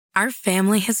Our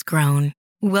family has grown.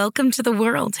 Welcome to the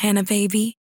world, Hannah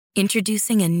baby.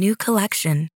 Introducing a new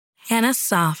collection, Hannah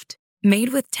Soft, made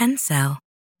with Tencel.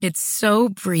 It's so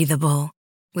breathable,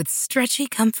 with stretchy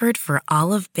comfort for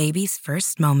all of baby's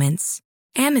first moments.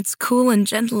 And it's cool and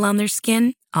gentle on their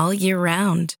skin all year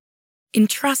round.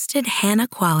 Entrusted Hannah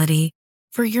quality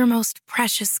for your most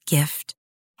precious gift.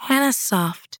 Hannah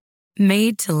Soft,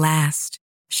 made to last.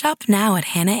 Shop now at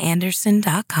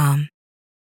hannahanderson.com.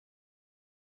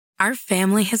 Our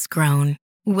family has grown.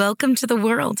 Welcome to the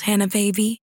world, Hannah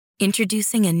baby.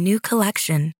 Introducing a new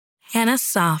collection, Hannah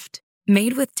Soft,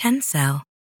 made with Tencel.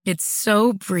 It's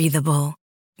so breathable,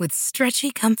 with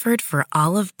stretchy comfort for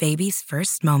all of baby's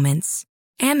first moments.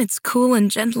 And it's cool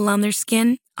and gentle on their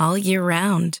skin all year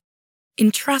round.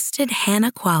 Entrusted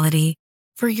Hannah quality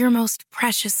for your most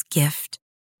precious gift.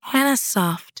 Hannah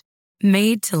Soft,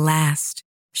 made to last.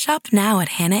 Shop now at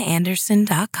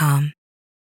hannahanderson.com.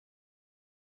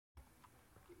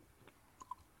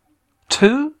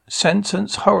 2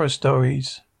 sentence horror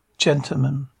stories.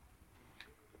 Gentlemen.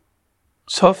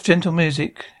 Soft, gentle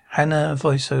music. Hannah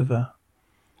voiceover.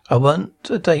 I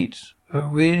went on a date with a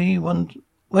really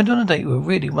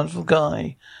wonderful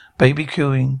guy. Baby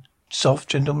cooing. Soft,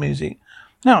 gentle music.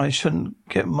 Now I shouldn't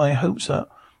get my hopes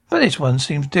up, but this one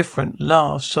seems different.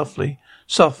 Laughs softly.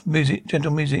 Soft music,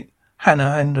 gentle music.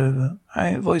 Hannah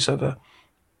voiceover.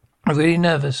 I'm really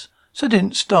nervous, so it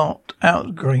didn't start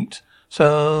out great.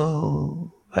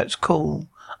 So that's cool.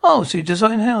 Oh, so you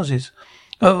design houses.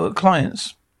 Oh,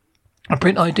 clients. I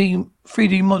print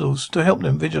 3D models to help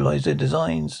them visualize their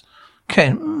designs.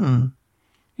 Ken,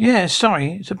 Yeah,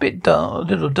 sorry, it's a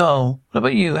little dull. What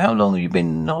about you? How long have you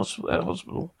been in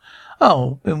hospital?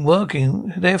 Oh, been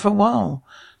working there for a while.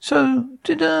 So,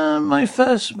 did my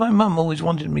mum always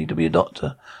wanted me to be a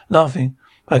doctor. Laughing,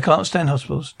 but I can't stand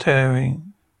hospitals.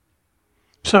 Tearing.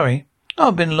 Sorry. Oh,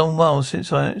 it's been a long while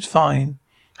since it's fine.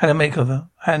 Had a voiceover.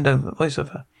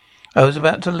 I was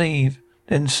about to leave.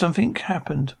 Then something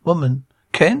happened. Woman.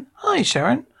 Ken? Hi,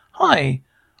 Sharon. Hi.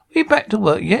 Are you back to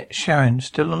work yet? Sharon.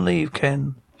 Still on leave,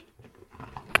 Ken.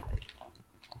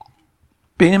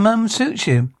 Being a mum suits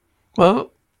you.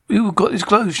 Well, you've got these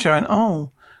clothes, Sharon.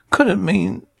 Oh, could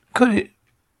I,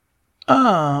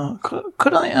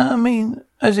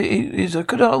 as it is,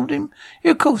 could I hold him?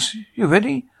 Yeah, of course. You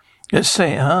ready? Let's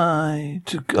say hi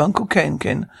to Uncle Ken.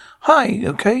 Ken. Hi,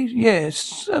 okay?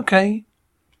 Yes, okay.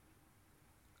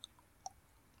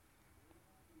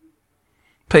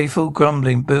 Playful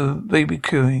grumbling, baby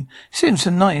cooing. Seems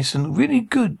a nice and really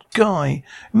good guy.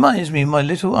 Reminds me of my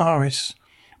little Iris.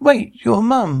 Wait, your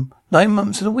mum. 9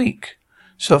 months and a week.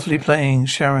 Softly playing,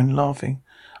 Sharon laughing.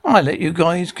 I let you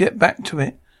guys get back to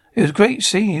it. It was great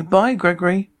seeing you. Bye,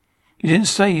 Gregory. You didn't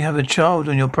say you have a child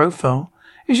on your profile.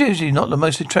 It's usually not the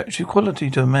most attractive quality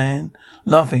to a man.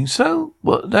 Laughing. So,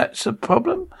 what, that's a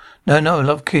problem? No, I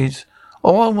love kids.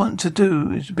 All I want to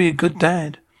do is be a good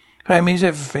dad. Family's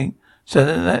everything. So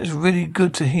that's really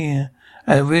good to hear.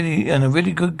 And a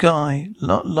really good guy.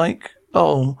 Not like,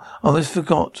 I almost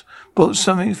forgot. Brought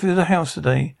something through the house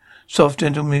today. Soft,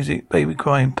 gentle music. Baby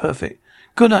crying. Perfect.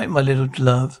 Good night, my little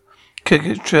love.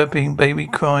 Crickets chirping, baby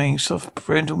crying, soft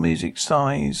parental music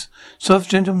sighs,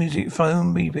 soft gentle music,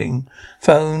 phone beeping,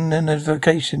 phone and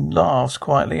notification, laughs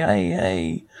quietly,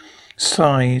 hey,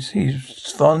 sighs.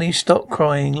 He's finally stopped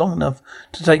crying long enough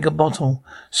to take a bottle.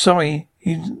 Sorry,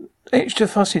 he's extra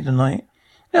fussy tonight.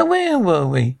 Now where were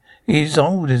we? He's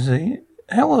old, is he?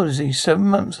 How old is he? 7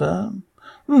 months, Well,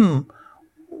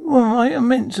 I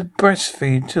meant to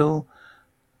breastfeed till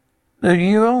a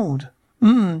year old.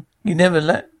 You never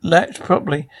latched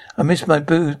properly. I missed my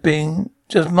booze being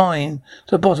just mine.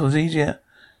 The bottle's easier.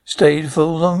 Stayed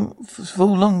full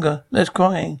longer. Less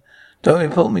crying. Don't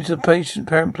report me to the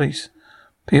parent police.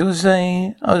 People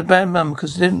say I was a bad mum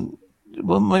because I didn't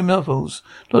want my nipples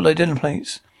look like dinner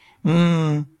plates.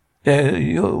 Yeah,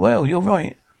 you're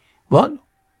right. What?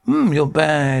 You're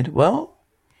bad. Well?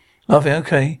 Laughing,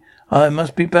 okay. I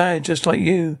must be bad just like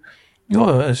you. You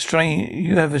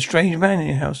have a strange man in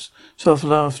your house. Soft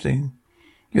laughing.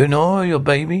 You know your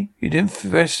baby? You didn't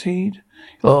breastfeed?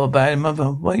 You're a bad mother.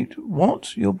 Wait,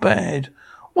 what? You're bad.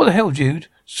 What the hell, Jude?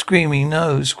 Screaming,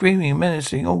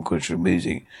 menacing, orchestra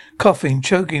music. Coughing,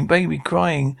 choking, baby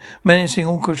crying, menacing,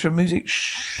 orchestra music.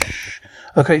 Shh.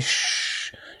 Okay,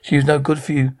 shh. She's no good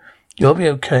for you. You'll be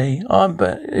okay.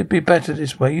 It'd be better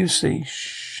this way, you see.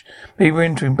 Shh. Baby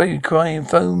entering, baby crying,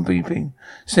 phone beeping.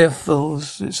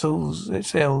 It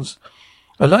sells.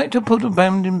 I like to put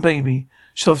abandoned baby.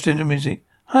 Soft into music.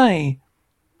 Hey,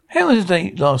 how was the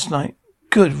date last night?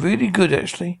 Good, really good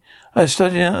actually. I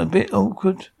started out a bit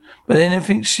awkward, but then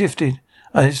everything shifted.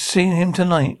 I've seen him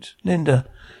tonight. Linda.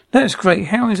 That's great.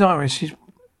 How is Iris? You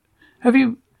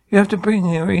have to bring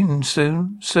her in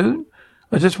soon? Soon?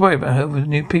 I just worry about her with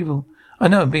new people. I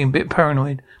know I'm being a bit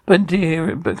paranoid, but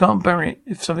can't bear it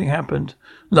if something happened.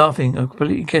 Laughing, I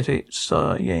completely get it.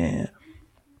 So, yeah.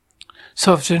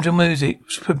 Soft, gentle music.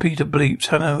 Peter bleeps.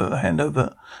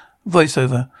 Handover.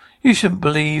 Voiceover. You shouldn't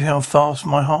believe how fast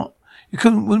my heart...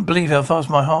 wouldn't believe how fast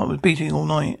my heart was beating all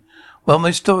night. Well,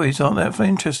 my stories aren't that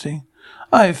interesting.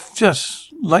 I've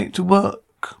just like to work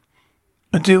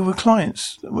and deal with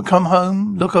clients. We'll come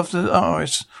home, look after the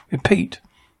Iris. Repeat.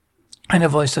 And a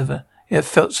voiceover. It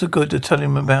felt so good to tell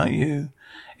him about you.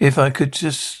 If I could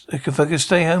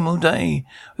stay home all day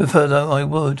with her, though, I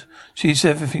would. She's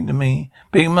everything to me.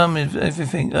 Being mum is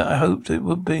everything that I hoped it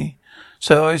would be.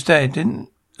 So I was dad. Didn't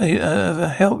I ever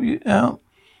help you out?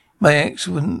 My ex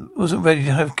wasn't ready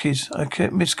to have kids. I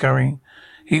kept miscarrying.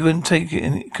 He couldn't take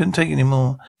it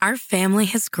anymore. Our family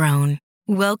has grown.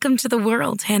 Welcome to the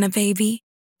world, Hannah baby.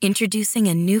 Introducing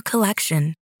a new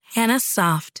collection, Hannah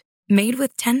Soft, made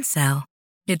with Tencel.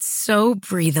 It's so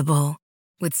breathable,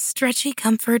 with stretchy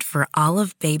comfort for all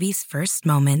of baby's first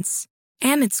moments.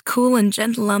 And it's cool and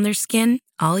gentle on their skin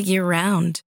all year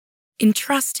round.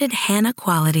 Entrusted Hannah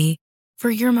quality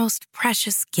for your most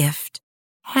precious gift.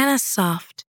 Hannah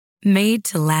Soft, made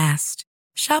to last.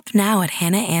 Shop now at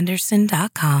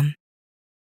hannahanderson.com.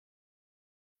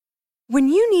 When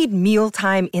you need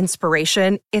mealtime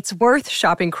inspiration, it's worth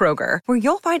shopping Kroger, where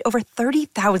you'll find over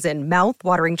 30,000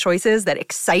 mouth-watering choices that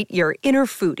excite your inner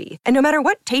foodie. And no matter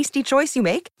what tasty choice you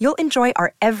make, you'll enjoy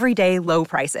our everyday low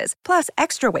prices, plus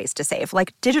extra ways to save,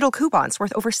 like digital coupons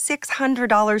worth over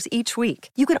 $600 each week.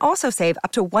 You can also save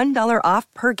up to $1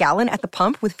 off per gallon at the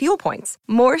pump with fuel points.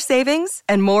 More savings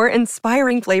and more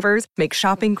inspiring flavors make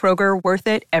shopping Kroger worth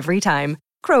it every time.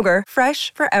 Kroger,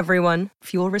 fresh for everyone.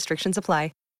 Fuel restrictions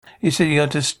apply. He said you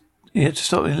had to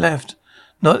stop and he left.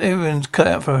 Not everyone's cut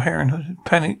out for parenthood.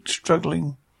 Panicked,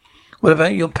 struggling. What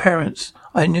about your parents?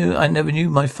 I never knew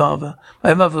my father.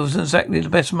 My mother was exactly the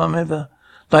best mum ever.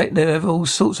 Like there were all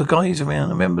sorts of guys around.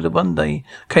 I remember the one day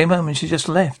came home and she just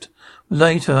left.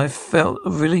 Later I felt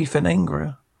relief and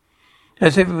anger.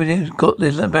 Has everybody got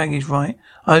their baggage right?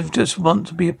 I just want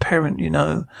to be a parent, you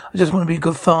know. I just want to be a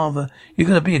good father. You're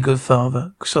going to be a good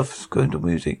father. Soft going to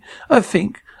music.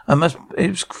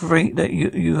 It's great that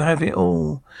you have it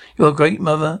all. You're a great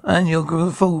mother and you're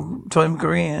a full-time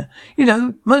career. You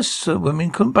know, most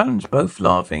women couldn't balance both.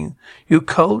 Laughing. You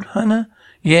cold, Hannah?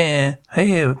 Yeah.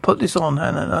 Here, put this on,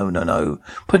 Hannah. No.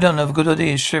 Put it on, have a good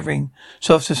idea. Shivering.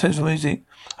 Soft sensual music.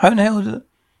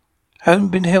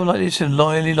 Haven't been held like this in a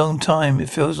really long time. It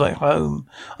feels like home.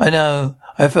 I know.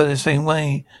 I felt the same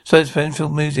way. So it's painful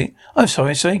music. I'm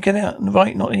sorry, get out.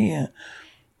 Right, not here.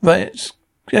 Right,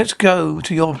 let's go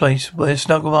to your place where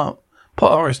snuggle up.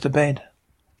 Put Iris to bed.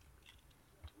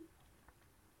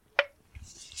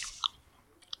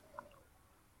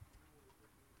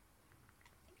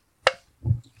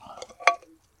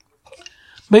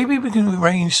 Maybe we can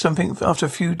arrange something after a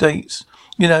few dates.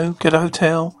 You know, get a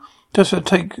hotel. Just to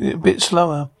take it a bit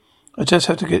slower. I just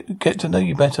have to get to know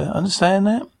you better. Understand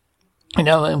that? You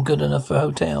know I'm good enough for a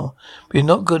hotel, but you're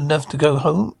not good enough to go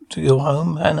home to your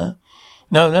home, Hannah.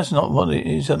 No, that's not what it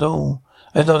is at all.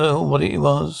 That's not at all what it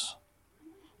was.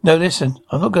 No, listen,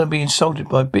 I'm not going to be insulted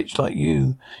by a bitch like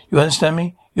you. You understand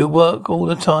me? You work all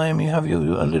the time. You have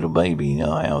a little baby in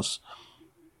your house.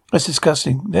 That's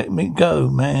disgusting. Let me go,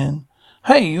 man.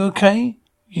 Hey, you okay?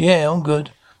 Yeah, I'm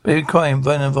good. Baby crying,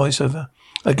 burning a voiceover.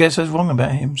 I guess I was wrong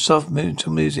about him. Soft,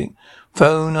 gentle music.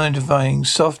 Phone notifying.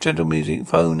 Soft, gentle music.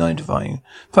 Phone notifying.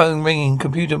 Phone ringing.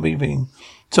 Computer beeping.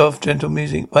 Soft, gentle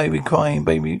music. Baby crying.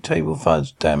 Baby table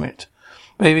fuzz. Damn it.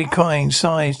 Baby crying.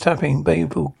 Sighs. Tapping. Baby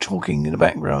talking in the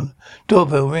background.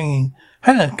 Doorbell ringing.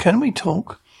 Hannah, can we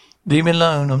talk? Leave me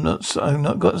alone. I've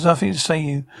not got nothing to say to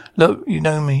you. Look, you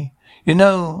know me. You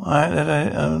know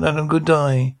that I'm a good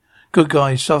guy. Good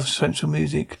guy. Soft, sensual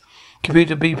music.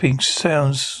 Computer beeping.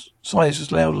 Sounds.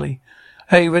 Sighs loudly.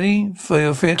 Hey, ready for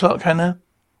your 3 o'clock, Hannah?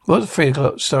 What's 3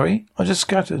 o'clock? Sorry, I just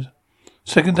scattered.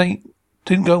 Second date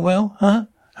didn't go well, huh,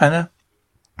 Hannah?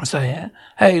 I say, yeah.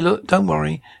 Hey, look, don't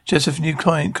worry. Just a new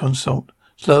client consult.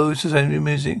 Slow, sustainable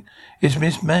music. It's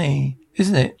Miss May,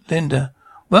 isn't it, Linda?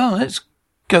 Well, let's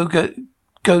go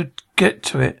get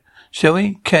to it, shall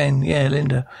we? Ken, yeah,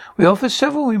 Linda. We offer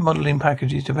several remodeling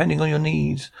packages depending on your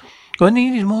needs. What I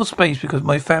need is more space because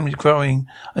my family's growing.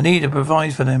 I need to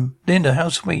provide for them. Linda, how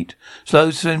sweet. Slow,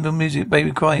 simple music.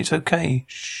 Baby crying. It's okay.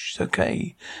 Shh, it's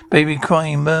okay. Baby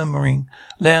crying, murmuring.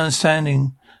 Loud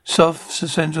standing. Soft,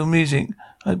 sensual music.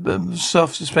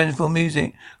 Soft, suspenseful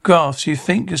music. Graphs, you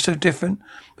think you're so different,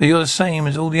 but you're the same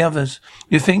as all the others.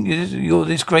 You think you're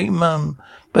this great mum,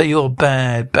 but you're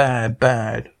bad, bad,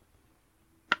 bad.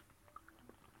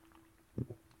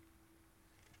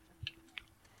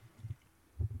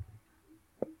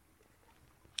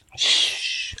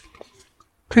 Shh.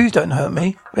 Please don't hurt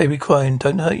me. Baby crying,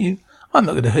 don't hurt you. I'm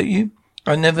not going to hurt you.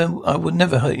 I would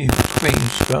never hurt you.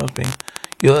 Screams, grasping.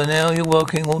 You're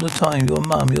working all the time. You're a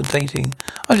mum, you're dating.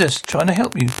 I'm just trying to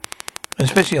help you.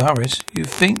 Especially Iris. You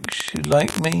think she'd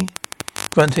like me?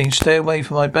 Grunting, stay away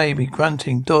from my baby.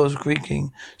 Grunting, doors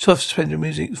creaking. Soft suspended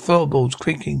music, floorboards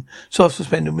creaking. Soft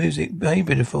suspended music, hey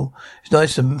beautiful. It's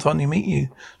nice to finally meet you.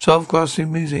 Soft grassy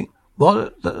music.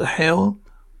 What the hell?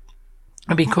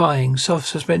 I'd be crying. Soft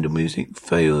suspended music,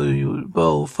 fail you,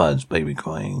 bowl, fuzz, baby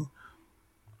crying.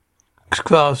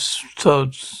 Crafts,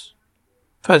 tods.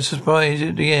 Fuzz, surprise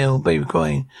at the L, baby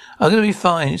crying. I'm gonna be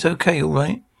fine. It's okay,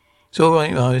 alright? It's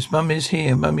alright, Iris. Mummy's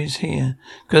here. Mummy's here.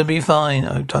 Gonna be fine.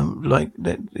 I don't like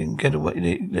let him get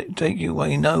away. Take you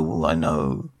away. No, I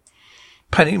know.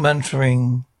 Panic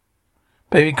muttering.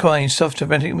 Baby crying. Soft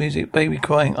dramatic music. Baby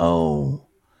crying. Oh.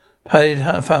 Padded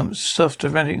thumps. Soft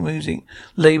dramatic music.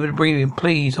 Laboured breathing.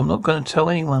 Please. I'm not gonna tell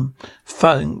anyone.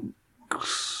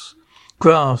 Thanks.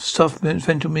 Graphs, soft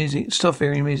mental music, soft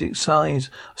hearing music,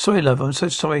 sighs. Sorry, love, I'm so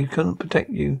sorry I couldn't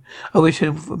protect you. I wish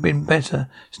it had been better.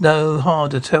 It's no hard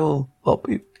to tell what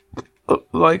we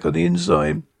like on the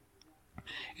inside.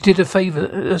 You did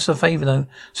us a favour though.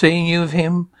 Seeing you with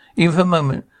him, even for a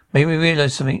moment, made me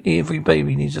realise something. Every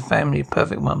baby needs a family, a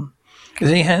perfect one.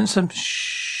 Isn't he handsome?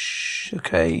 Shh,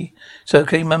 okay. It's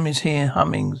okay, Mummy's here,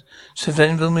 humming.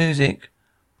 Sustainable music.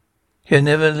 He'll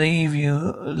never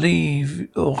leave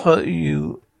or hurt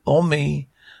you or me.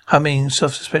 Humming,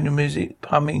 soft suspended music,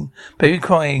 humming, baby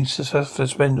crying, soft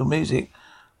suspended music,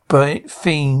 bright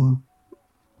theme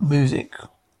music.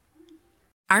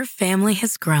 Our family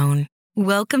has grown.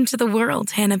 Welcome to the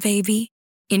world, Hannah baby.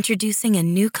 Introducing a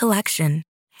new collection,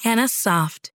 Hannah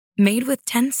Soft, made with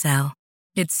Tencel.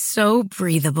 It's so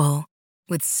breathable,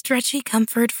 with stretchy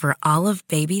comfort for all of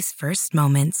baby's first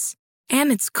moments. And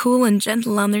it's cool and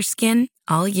gentle on their skin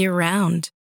all year round.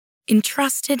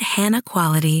 Entrusted Hannah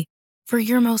quality for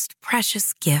your most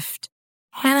precious gift.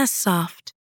 Hannah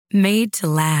Soft, made to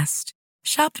last.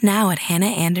 Shop now at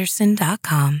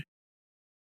hannahanderson.com.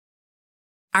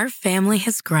 Our family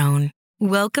has grown.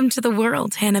 Welcome to the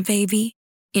world, Hannah baby.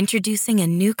 Introducing a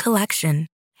new collection,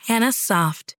 Hannah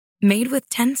Soft, made with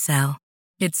Tencel.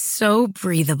 It's so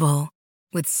breathable,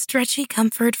 with stretchy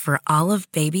comfort for all of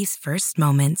baby's first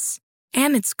moments.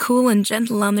 And it's cool and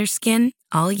gentle on their skin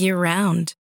all year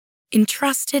round.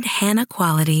 Entrusted Hannah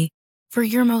quality for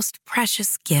your most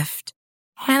precious gift.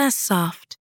 Hannah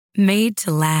Soft, made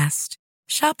to last.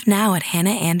 Shop now at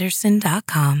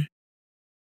hannahanderson.com.